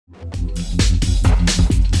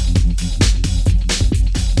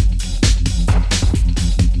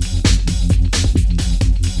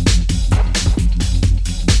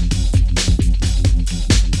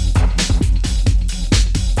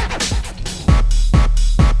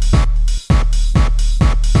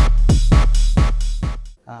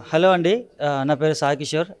Hello అండి. నా పేరు సాయి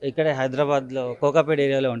కిషోర్. ఇక్కడే హైదరాబాద్లో కోకాపేట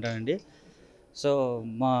ఏరియాలో ఉంటానండి. సో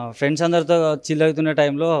మా ఫ్రెండ్స్ అందరితో చిల్ అవుతున్న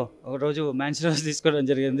టైంలో ఒకరోజు మ్యాన్షన్ హౌస్ తీసుకోవడం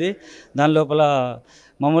జరిగింది. దాని లోపల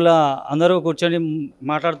మామూలుగా అందరూ కూర్చొని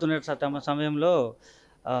మాట్లాడుతున్న సమయంలో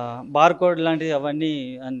బార్ కోడ్ లాంటివి అవన్నీ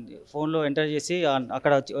ఫోన్లో ఎంటర్ చేసి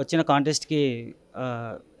అక్కడ వచ్చిన కాంటెస్ట్కి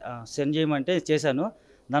సెండ్ చేయమంటే చేశాను.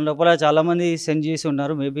 దాని లోపల చాలామంది సెండ్ చేసి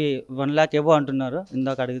ఉన్నారు. మేబీ 1 lakh ఎబో అంటున్నారు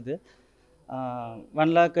ఇందాక అడిగితే. 1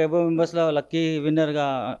 lakh ఎబో మెంబర్స్లో లక్కీ విన్నర్గా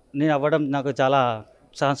నేను అవ్వడం నాకు చాలా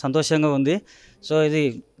సంతోషంగా ఉంది. సో ఇది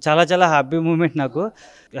చాలా చాలా హ్యాపీ మూమెంట్ నాకు.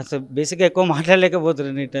 అసలు బేసిక్గా ఎక్కువ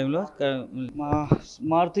మాట్లాడలేకపోతున్నాను ఈ టైంలో.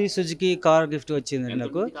 మారుతి సుజుకి కార్ గిఫ్ట్ వచ్చిందండి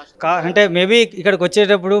నాకు. అంటే మేబీ ఇక్కడికి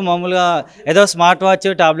వచ్చేటప్పుడు మామూలుగా ఏదో స్మార్ట్ వాచ్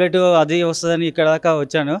టాబ్లెట్ అది వస్తుందని ఇక్కడ దాకా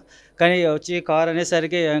వచ్చాను. కానీ వచ్చి కార్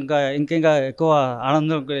అనేసరికి ఇంకా ఎక్కువ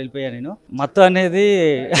ఆనందంకి వెళ్ళిపోయాను నేను. మత్తు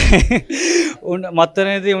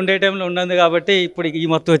అనేది ఉండే టైంలో ఉండదు కాబట్టి ఇప్పుడు ఈ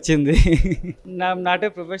మత్తు వచ్చింది. Not a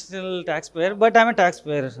professional tax payer, but I'm a tax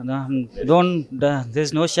payer. There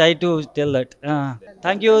is no shy to tell that.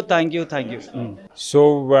 Thank you. So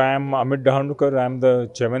I'm Amit Dahanukar. I'm the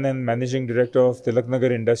chairman and managing director of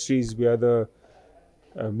Tilaknagar Industries. We are the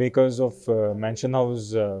makers of Mansion House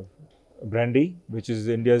brandy, which is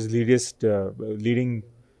India's leading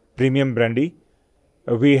premium brandy.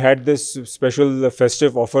 We had this special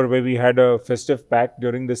festive offer where we had a festive pack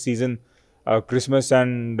during the season, Christmas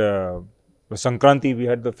and Sankranti. We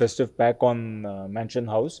had the festive pack on Mansion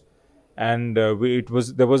House. And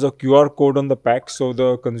there was a QR code on the pack, so the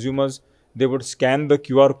consumers, they would scan the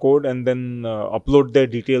QR code and then upload their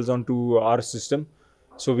details onto our system.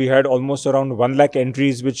 So we had almost around 1 lakh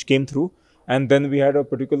entries which came through, and then we had a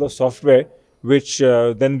particular software which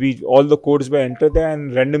then all the codes were entered there, and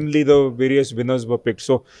randomly the various winners were picked.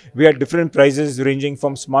 So we had different prizes ranging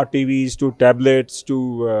from smart TVs to tablets to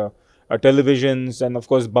televisions, and of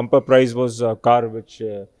course bumper prize was a car which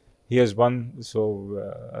he has won. So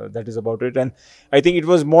that is about it. And I think it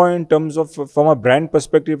was more in terms of, from a brand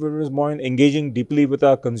perspective, it was more in engaging deeply with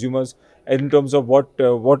our consumers in terms of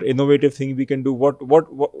what innovative thing we can do, what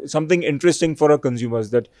something interesting for our consumers,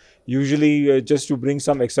 that usually just to bring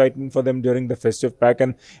some excitement for them during the festive pack.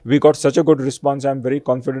 And we got such a good response. I'm very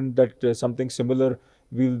confident that something similar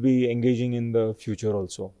we will be engaging in the future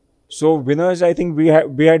also. So winners, I think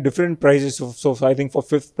we had different prizes. So I think for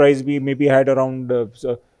 5th prize we maybe had around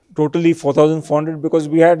totally 4,400, because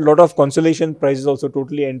we had a lot of consolation prizes also.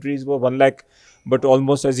 Totally entries were 1 lakh, but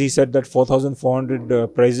almost, as he said, that 4,400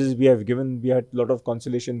 prizes we have given. We had a lot of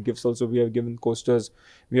consolation gifts also. We have given coasters,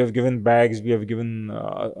 we have given bags, we have given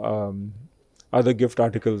other gift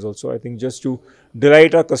articles also. I think just to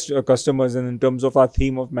delight our customers, and in terms of our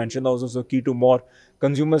theme of Mansion House, also key to more,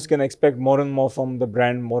 consumers can expect more and more from the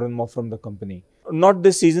brand, more and more from the company. Not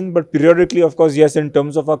this season, but periodically, of course, yes, in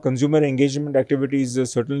terms of our consumer engagement activities,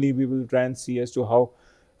 certainly we will try and see as to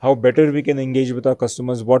how better we can engage with our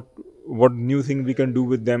customers, what new thing we can do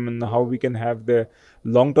with them, and how we can have the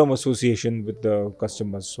long-term association with the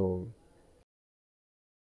customers. So